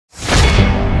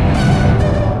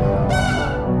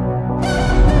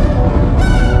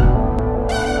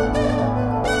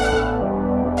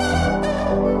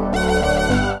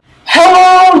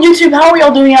YouTube, how are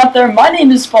y'all doing out there? My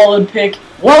name is FollowedPick.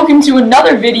 Welcome to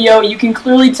another video. You can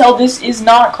clearly tell this is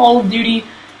not Call of Duty.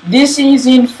 This is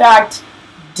in fact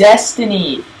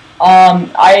Destiny.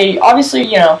 Obviously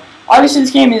this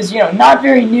game is, not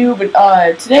very new,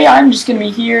 but today I'm just gonna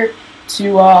be here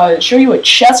to show you a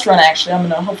chest run. Actually, I'm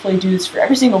gonna hopefully do this for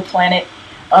every single planet.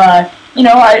 I'd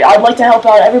like to help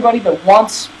out everybody that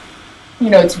wants,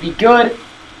 to be good.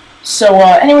 So,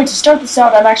 anyway, to start this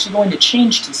out, I'm actually going to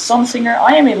change to Sunsinger.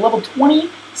 I am a level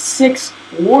 26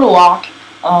 Warlock.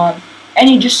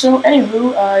 Just so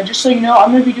you know,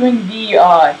 I'm going to be doing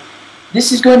the,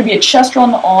 this is going to be a chest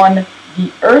run on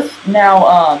the Earth.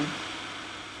 Now,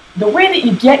 the way that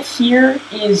you get here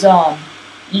is,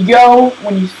 you go,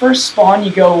 when you first spawn,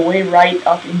 you go way right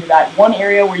up into that one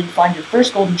area where you find your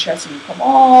first golden chest, and you come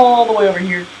all the way over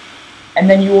here, and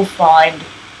then you will find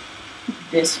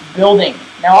this building.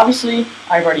 Now obviously,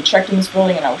 I've already checked in this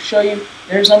building and I will show you,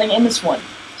 there's nothing in this one.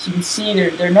 So you can see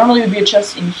there normally would be a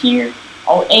chest in here.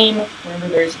 I'll aim wherever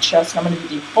there's a chest, and I'm going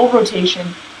to do full rotation,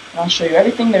 and I'll show you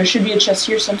everything. There should be a chest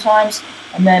here sometimes,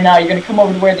 and then you're going to come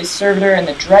over to where the servitor and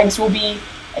the dregs will be,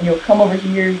 and you'll come over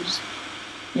here, just,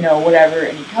 whatever,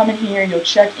 and you come in here, you'll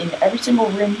check in every single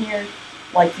room here,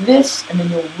 like this, and then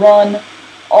you'll run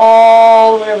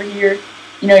all the way over here.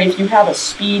 If you have a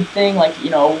speed thing, like,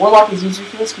 Warlock is easier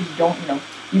for this because you don't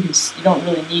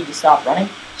really need to stop running.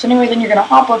 So anyway, then you're going to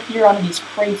hop up here onto these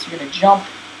crates, you're going to jump a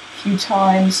few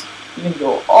times, you're going to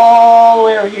go all the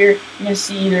way over here, you're going to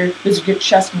see there's a good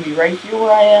chest going to be right here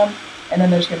where I am, and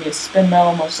then there's going to be a spin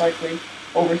metal most likely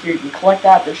over here. You can collect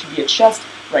that. There should be a chest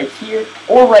right here,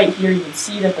 or right here. You can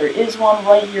see that there is one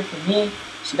right here for me.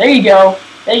 So there you go.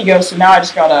 So now I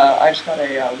just got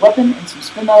a weapon and some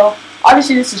spin metal.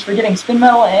 Obviously, this is for getting spin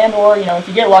metal, and or if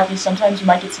you get lucky, sometimes you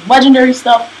might get some legendary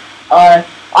stuff. I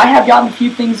have gotten a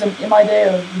few things in my day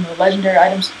of legendary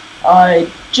items.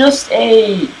 Just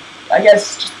saying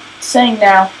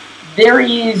now, there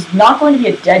is not going to be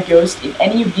a dead ghost in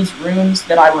any of these rooms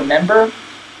that I remember.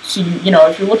 So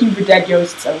if you're looking for dead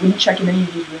ghosts, I wouldn't check in any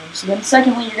of these rooms. So then,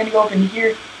 secondly, you're going to go up in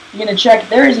here. You're going to check.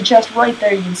 There is a chest right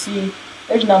there. You can see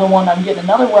there's another one. I'm getting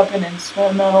another weapon and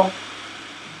spin metal.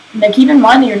 Now keep in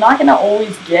mind that you're not going to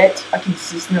always get a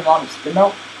consistent amount of spin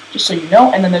metal, just so you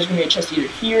know, and then there's going to be a chest either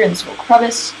here in this little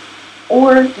crevice,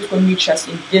 or there's going to be a chest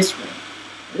in this room.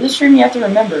 This room you have to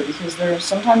remember, because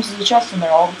sometimes there's a chest in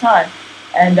there all the time,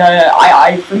 and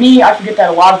for me, I forget that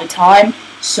a lot of the time,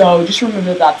 so just remember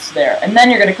that that's there. And then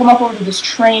you're going to come up over to this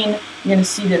train, you're going to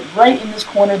see that right in this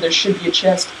corner there should be a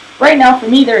chest. Right now, for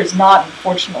me, there is not,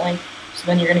 unfortunately, so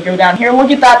then you're going to go down here. Look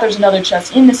at that, there's another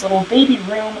chest in this little baby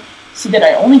room. See that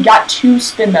I only got 2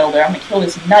 spin metal there. I'm going to kill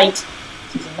this knight.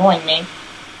 He's annoying me.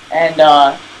 And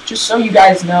just so you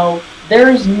guys know,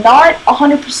 there's not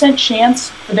 100% chance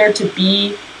for there to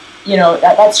be,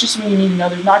 that's just something you need to know.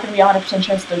 There's not going to be a 100%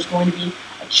 chance that there's going to be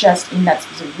a chest in that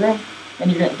specific room. Then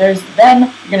you're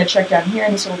going to check down here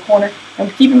in this little corner. And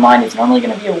keep in mind, it's normally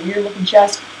going to be a weird looking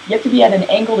chest. You have to be at an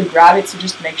angle to grab it, so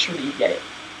just make sure that you get it.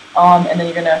 And then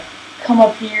you're going to come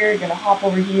up here, you're going to hop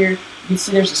over here. You can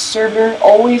see there's a servitor.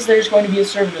 Always there's going to be a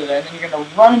servitor there. And then you're going to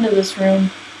run into this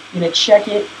room. You're going to check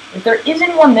it. If there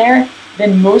isn't one there,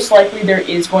 then most likely there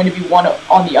is going to be one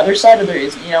on the other side, or there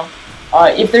isn't,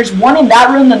 If there's one in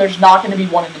that room, then there's not going to be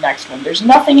one in the next one. There's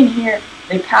nothing in here.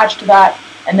 They patched that.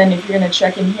 And then if you're going to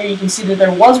check in here, you can see that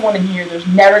there was one in here. There's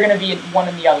never going to be one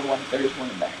in the other one if there is one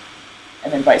in there.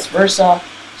 And then vice versa.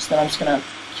 So then I'm just going to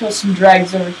kill some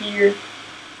drags over here.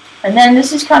 And then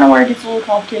this is kind of where it gets a little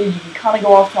complicated. You can kind of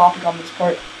go off topic on this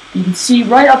part. You can see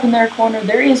right up in their corner,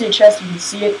 there is a chest. You can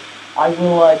see it. I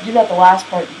will do that the last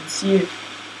part. You can see it.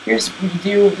 Here's what you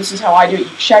do. This is how I do it.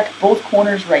 You check both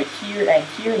corners right here and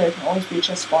here. There can always be a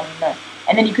chest spawning in there.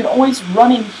 And then you can always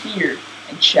run in here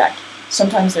and check.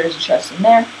 Sometimes there's a chest in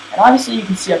there. And obviously you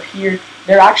can see up here,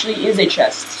 there actually is a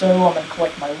chest. So I'm going to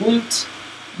collect my loot.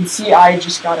 You can see I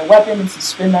just got a weapon and some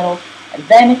spin metal. And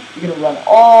then you're going to run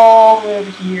all the way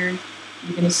over here.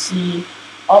 You're going to see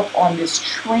up on this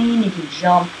train, you can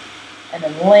jump and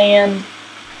then land.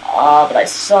 But I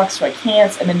suck, so I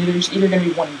can't. And then there's either going to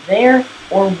be one there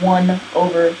or one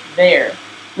over there.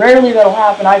 Rarely that'll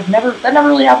happen. That never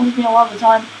really happens to me a lot of the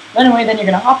time. But anyway, then you're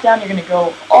going to hop down. You're going to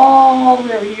go all the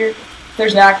way over here. If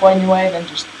there's an acolyte in your way, then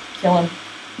just kill him.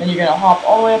 Then you're going to hop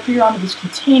all the way up here onto this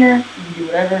container. You can do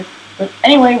whatever. But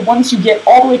anyway, once you get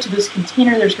all the way to this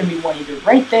container, there's going to be one either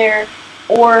right there,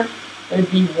 or there'd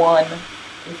be one,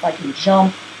 if I can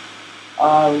jump,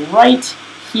 right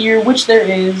here, which there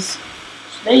is. So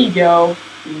there you go.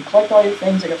 You can collect all your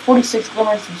things. I got 46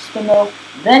 glimmer, some spin metal.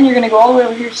 Then you're going to go all the way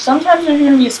over here. Sometimes there's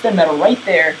going to be a spin metal right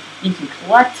there. You can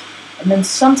collect, and then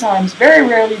sometimes, very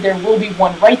rarely, there will be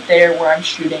one right there where I'm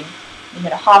shooting. I'm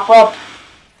gonna hop up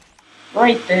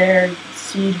right there. You can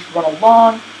see, just run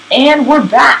along, and we're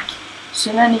back.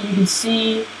 So then you can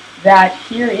see that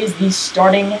here is the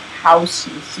starting house.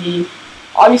 You can see,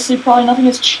 obviously, probably nothing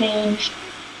has changed.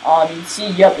 You can see,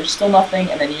 yep, there's still nothing,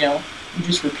 and then, you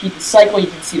just repeat the cycle. You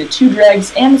can see the 2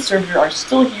 dregs and the servitor are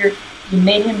still here. You can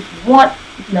name him if you want.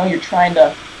 If you're trying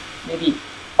to maybe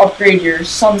upgrade your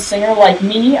Sunsinger like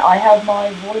me. I have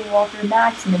my Voidwalker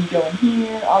Max, and then you go in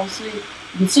here, obviously,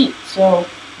 you can see. So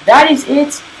that is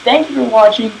it. Thank you for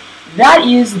watching. That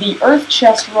is the Earth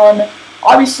chest run.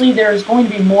 Obviously, there's going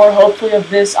to be more, hopefully, of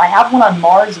this. I have one on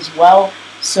Mars as well,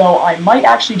 so I might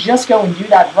actually just go and do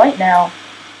that right now,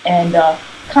 and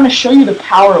kind of show you the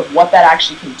power of what that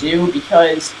actually can do,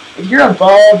 because if you're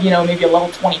above, maybe a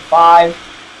level 25,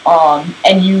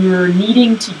 and you're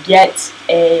needing to get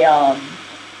a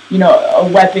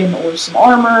weapon or some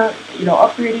armor,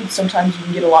 upgraded, sometimes you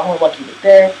can get a lot more lucky with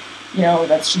there.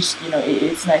 That's just,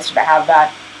 it's nicer to have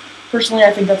that. Personally,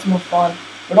 I think that's more fun.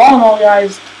 But all in all,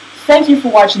 guys, thank you for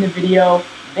watching the video.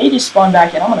 They just spawned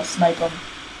back in. I'm going to snipe them.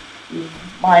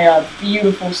 My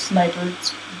beautiful sniper.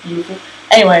 It's beautiful.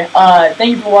 Anyway,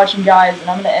 thank you for watching, guys, and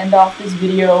I'm going to end off this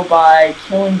video by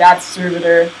killing that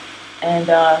servitor. And,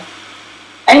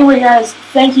 anyway, guys,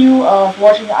 thank you for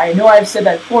watching. I know I've said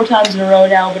that 4 times in a row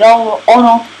now, but all in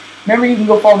all, remember you can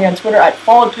go follow me on Twitter at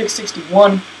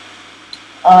FollowedPick61.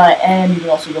 And you can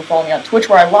also go follow me on Twitch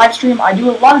where I live stream. I do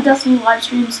a lot of Destiny live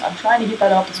streams. I'm trying to get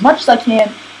that up as much as I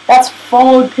can. That's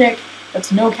FollowedPick.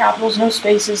 That's no capitals, no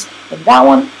spaces in that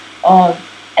one.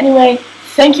 Anyway,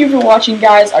 thank you for watching,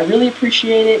 guys. I really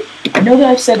appreciate it. I know that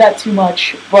I've said that too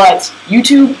much, but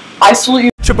YouTube, I salute you.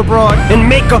 Trip abroad and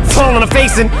makeup fall on the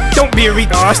face and don't be a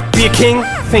retard. Be a king?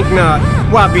 Think not.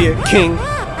 Why be a king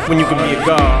when you can be a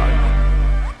god?